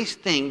there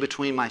anything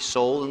between my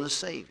soul and the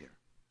Savior?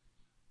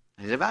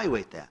 I need to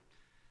evaluate that.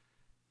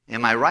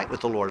 Am I right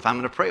with the Lord if I'm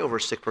going to pray over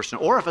a sick person?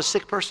 Or if a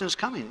sick person is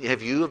coming,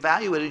 have you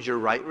evaluated your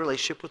right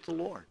relationship with the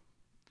Lord?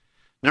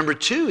 Number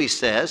two, he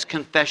says,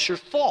 confess your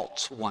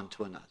faults one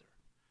to another.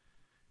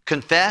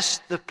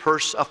 Confess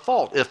a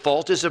fault. A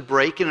fault is a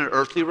break in an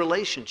earthly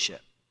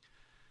relationship.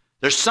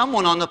 There's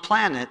someone on the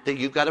planet that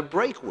you've got to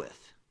break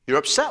with. You're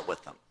upset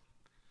with them.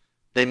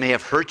 They may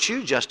have hurt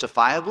you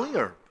justifiably,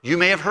 or you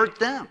may have hurt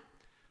them.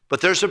 But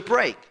there's a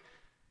break.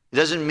 It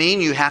doesn't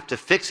mean you have to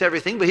fix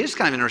everything, but here's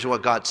kind of interesting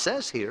what God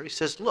says here. He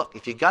says, look,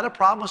 if you got a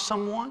problem with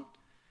someone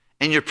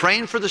and you're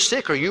praying for the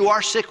sick, or you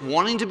are sick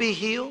wanting to be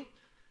healed,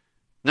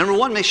 number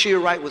one, make sure you're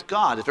right with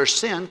God. If there's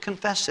sin,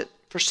 confess it,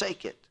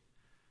 forsake it.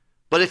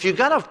 But if you've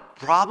got a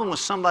problem with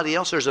somebody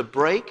else, there's a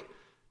break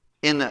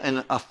in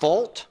a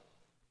fault,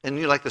 and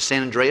you like the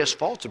San Andreas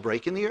fault, it's a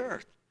break in the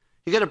earth.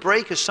 You got a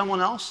break with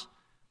someone else?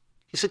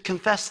 He said,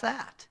 confess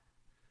that.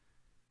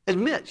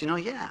 Admit,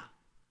 yeah,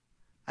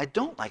 I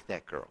don't like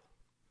that girl.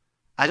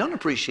 I don't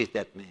appreciate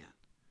that man.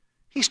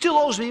 He still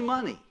owes me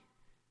money.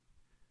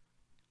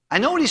 I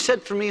know what he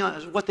said for me,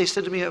 what they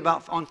said to me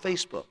about on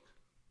Facebook.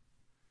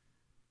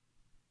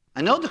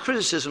 I know the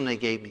criticism they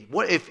gave me.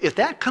 If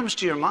that comes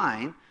to your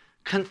mind,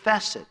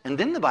 confess it. And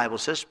then the Bible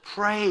says,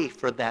 pray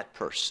for that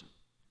person,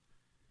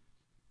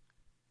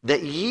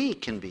 that ye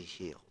can be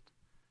healed.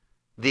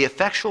 The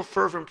effectual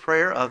fervent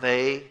prayer of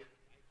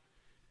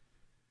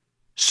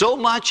so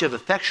much of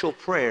effectual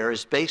prayer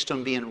is based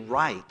on being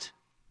right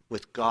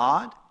with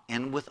God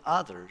and with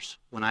others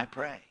when I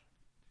pray.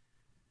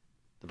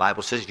 The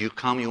Bible says, you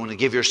want to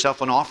give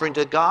yourself an offering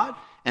to God,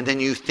 and then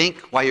you think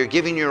while you're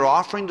giving your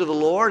offering to the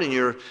Lord and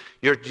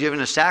you're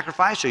giving a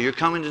sacrifice or you're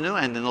coming to know,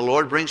 and then the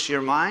Lord brings to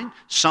your mind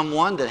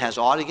someone that has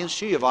ought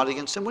against you, you have ought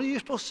against them, what are you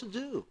supposed to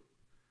do?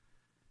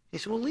 He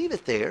said, well, leave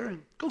it there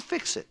and go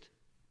fix it.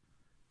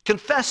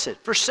 Confess it,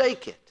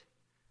 forsake it,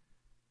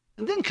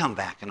 and then come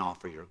back and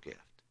offer your gift.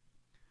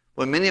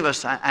 Well, many of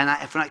us,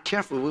 if we're not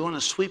careful, we want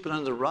to sweep it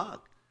under the rug.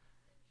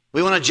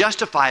 We want to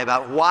justify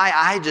about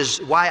why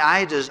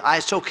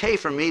it's okay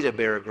for me to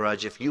bear a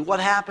grudge.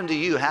 What happened to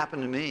you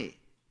happened to me.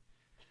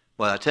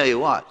 Well, I tell you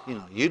what,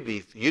 you'd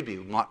be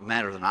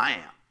madder than I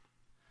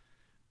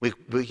am.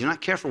 You're not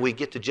careful, we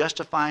get to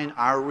justifying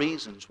our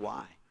reasons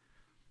why.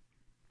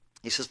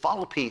 He says,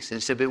 follow peace. And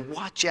he said, but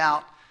watch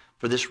out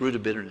for this root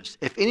of bitterness.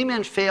 If any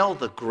man fail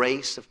the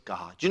grace of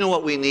God. Do you know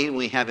what we need when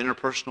we have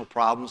interpersonal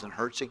problems and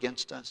hurts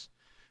against us?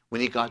 We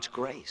need God's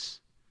grace.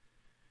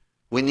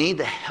 We need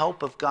the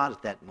help of God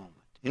at that moment.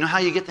 You know how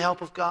you get the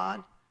help of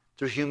God?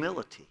 Through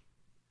humility.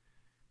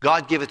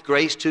 God giveth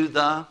grace to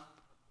the...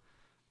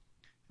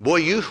 Boy,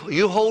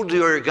 you hold to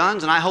your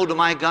guns and I hold to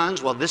my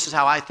guns. Well, this is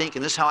how I think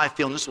and this is how I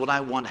feel and this is what I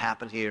want to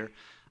happen here.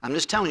 I'm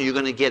just telling you, you're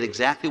going to get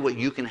exactly what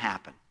you can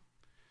happen.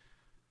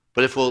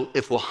 But if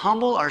we'll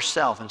humble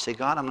ourselves and say,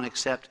 God, I'm going to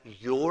accept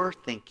your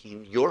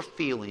thinking, your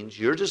feelings,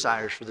 your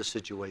desires for the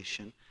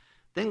situation,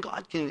 then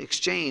God can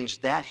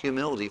exchange that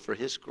humility for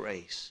his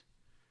grace.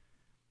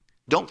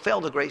 Don't fail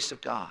the grace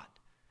of God.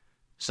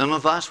 Some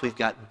of us, we've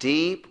got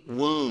deep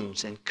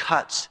wounds and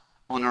cuts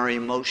on our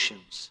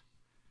emotions.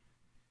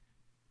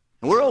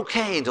 And we're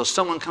okay until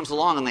someone comes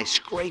along and they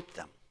scrape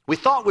them. We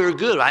thought we were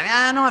good.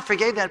 I know I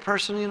forgave that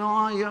person,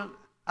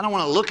 I don't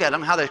want to look at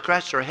them, how they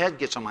scratch their head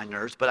gets on my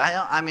nerves, but I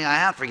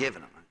have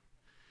forgiven them.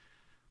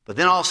 But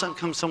then all of a sudden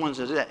comes someone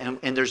to do that,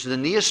 and there's the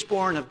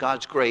neosporin of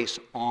God's grace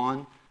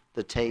on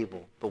the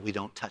table, but we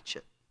don't touch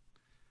it.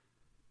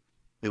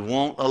 We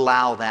won't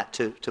allow that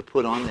to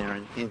put on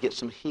there and get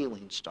some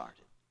healing started.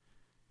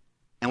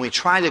 And we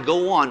try to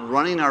go on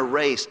running our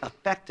race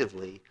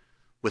effectively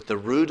with the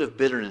root of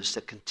bitterness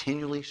that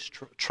continually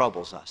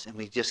troubles us. And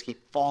we just keep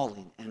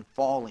falling and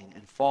falling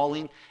and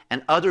falling,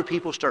 and other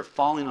people start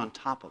falling on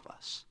top of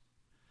us.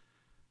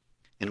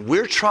 And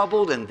we're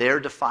troubled and they're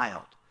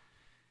defiled.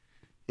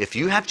 If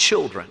you have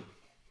children,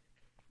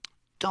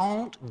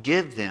 don't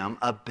give them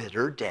a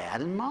bitter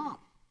dad and mom.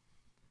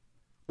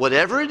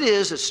 Whatever it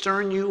is that's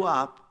stirring you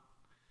up,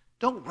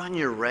 don't run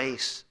your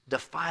race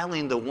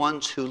defiling the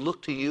ones who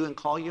look to you and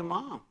call you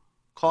mom,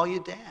 call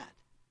you dad.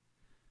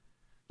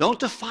 Don't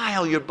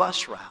defile your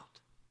bus route.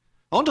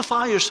 Don't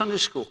defile your Sunday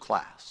school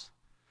class.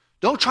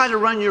 Don't try to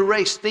run your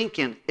race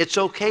thinking it's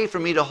okay for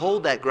me to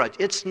hold that grudge.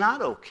 It's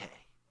not okay.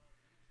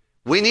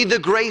 We need the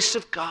grace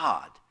of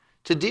God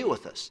to deal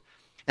with us.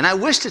 And I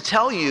wish to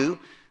tell you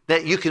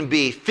that you can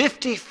be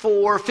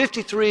 54,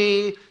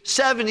 53,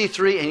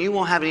 73, and you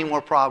won't have any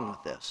more problem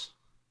with this.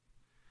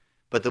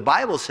 But the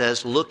Bible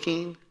says,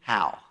 looking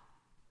how?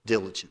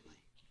 Diligently.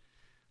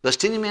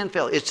 Lest any man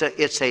fail. It's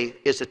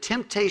a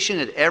temptation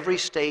at every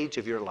stage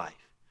of your life.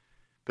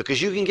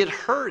 Because you can get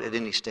hurt at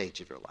any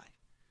stage of your life.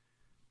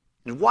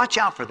 And watch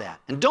out for that.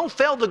 And don't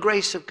fail the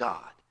grace of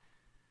God.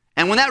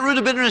 And when that root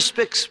of bitterness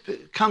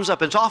comes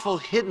up, it's awful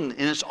hidden,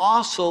 and it's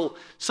also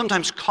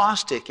sometimes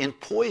caustic and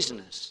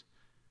poisonous.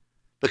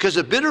 Because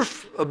a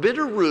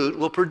bitter root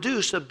will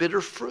produce a bitter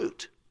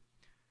fruit.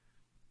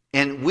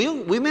 And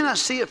we may not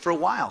see it for a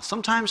while.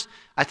 Sometimes,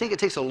 I think it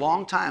takes a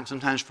long time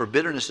sometimes for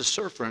bitterness to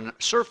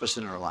surface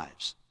in our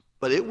lives.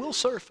 But it will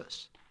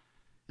surface.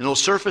 And it will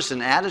surface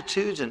in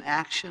attitudes and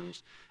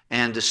actions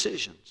and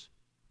decisions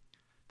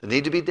that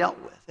need to be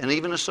dealt with, and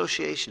even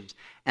associations.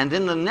 And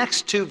then the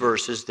next two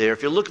verses there,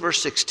 if you look at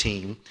verse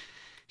 16,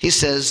 he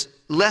says,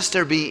 lest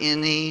there be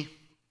any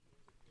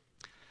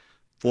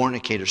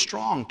fornicator,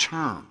 strong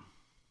term.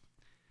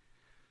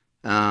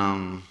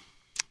 And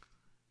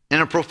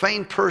a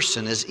profane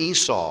person as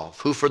Esau,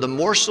 who for the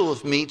morsel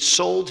of meat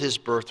sold his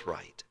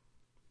birthright.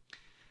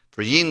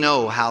 For ye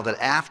know how that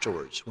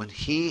afterwards, when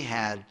he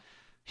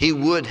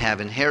would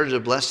have inherited a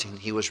blessing,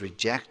 he was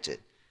rejected.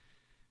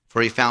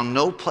 For he found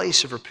no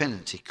place of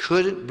repentance. He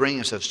couldn't bring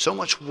himself. So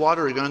much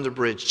water had gone under the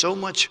bridge, so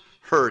much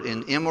hurt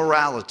and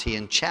immorality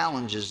and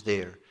challenges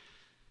there,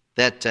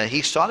 that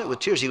he sought it with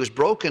tears. He was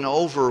broken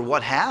over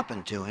what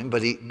happened to him,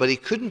 but he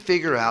couldn't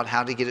figure out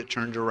how to get it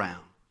turned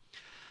around.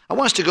 I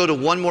want us to go to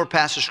one more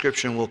passage of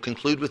Scripture, and we'll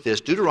conclude with this.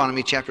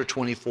 Deuteronomy chapter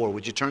 24.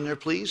 Would you turn there,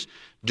 please?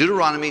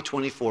 Deuteronomy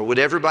 24. Would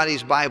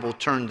everybody's Bible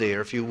turn there,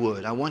 if you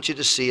would? I want you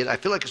to see it. I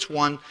feel like it's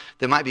one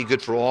that might be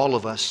good for all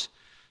of us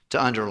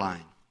to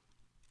underline.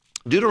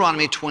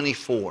 Deuteronomy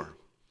 24.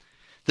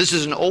 This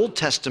is an Old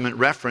Testament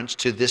reference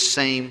to this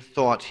same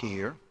thought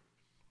here.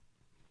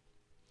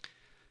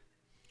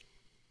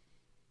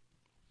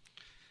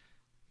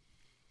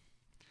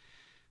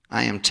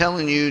 I am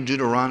telling you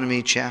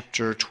Deuteronomy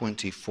chapter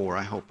 24.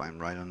 I hope I'm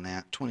right on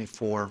that.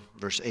 24,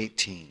 verse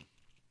 18.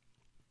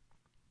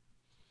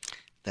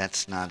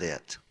 That's not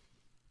it.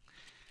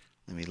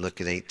 Let me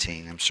look at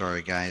 18. I'm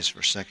sorry, guys,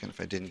 for a second.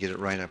 If I didn't get it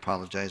right, I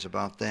apologize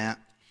about that.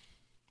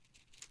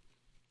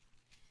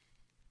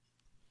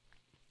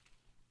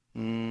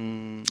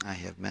 I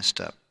have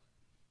messed up.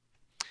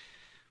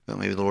 Well,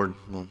 maybe the Lord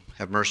will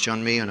have mercy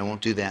on me, and I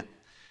won't do that.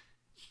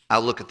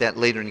 I'll look at that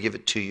later and give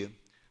it to you.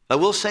 But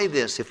I will say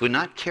this: if we're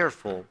not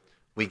careful,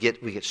 we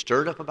get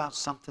stirred up about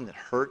something that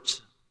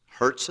hurts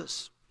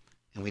us,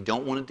 and we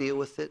don't want to deal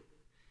with it.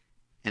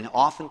 And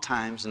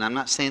oftentimes, and I'm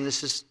not saying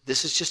this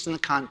is just in the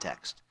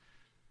context,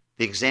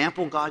 the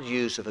example God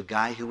used of a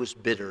guy who was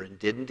bitter and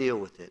didn't deal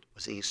with it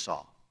was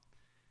Esau.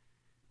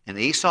 And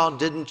Esau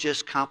didn't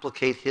just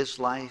complicate his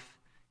life,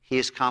 he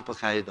has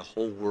complicated the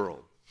whole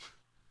world.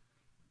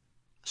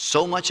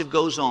 So much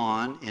goes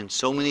on in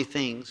so many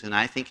things, and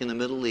I think in the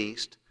Middle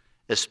East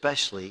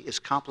especially, is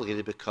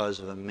complicated because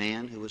of a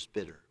man who was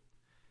bitter.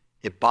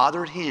 It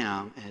bothered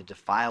him and it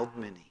defiled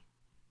many.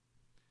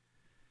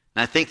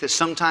 And I think that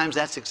sometimes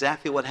that's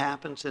exactly what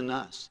happens in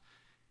us.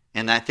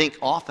 And I think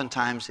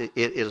oftentimes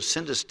it'll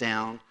send us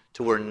down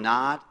to we're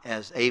not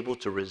as able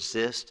to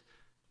resist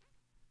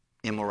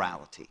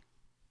immorality.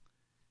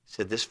 He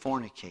said this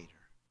fornicator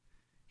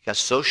got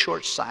so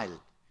short-sighted.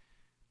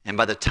 And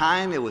by the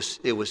time it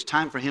was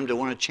time for him to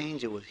want to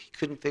change, he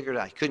couldn't figure it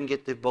out. He couldn't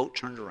get the boat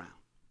turned around.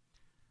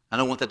 I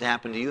don't want that to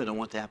happen to you. I don't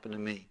want that to happen to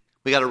me.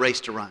 We got a race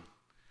to run.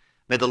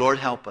 May the Lord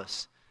help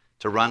us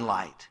to run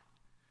light,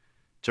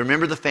 to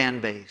remember the fan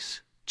base,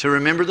 to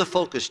remember the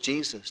focus,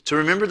 Jesus, to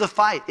remember the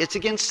fight. It's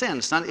against sin.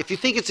 It's not, if you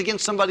think it's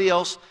against somebody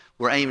else,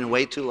 we're aiming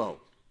way too low.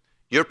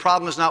 Your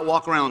problem is not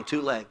walk around on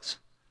two legs.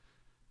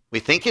 We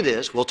think it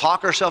is. We'll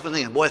talk ourselves and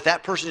think, boy, if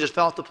that person just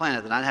fell off the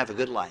planet, then I'd have a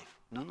good life.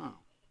 No.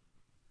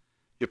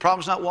 Your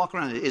problem's not walking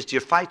around. It's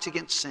your fights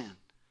against sin.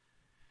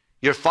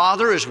 Your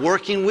Father is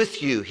working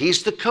with you.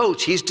 He's the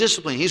coach. He's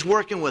disciplining. He's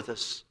working with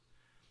us.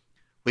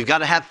 We've got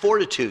to have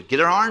fortitude. Get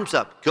our arms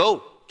up.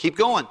 Go. Keep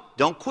going.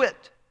 Don't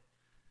quit.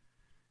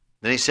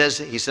 Then he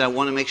said, I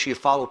want to make sure you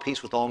follow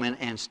peace with all men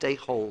and stay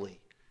holy.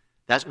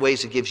 That's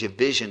ways that gives you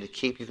vision to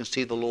keep. You can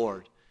see the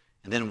Lord.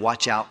 And then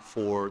watch out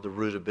for the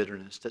root of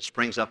bitterness that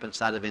springs up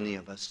inside of any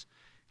of us.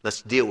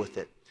 Let's deal with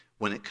it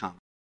when it comes.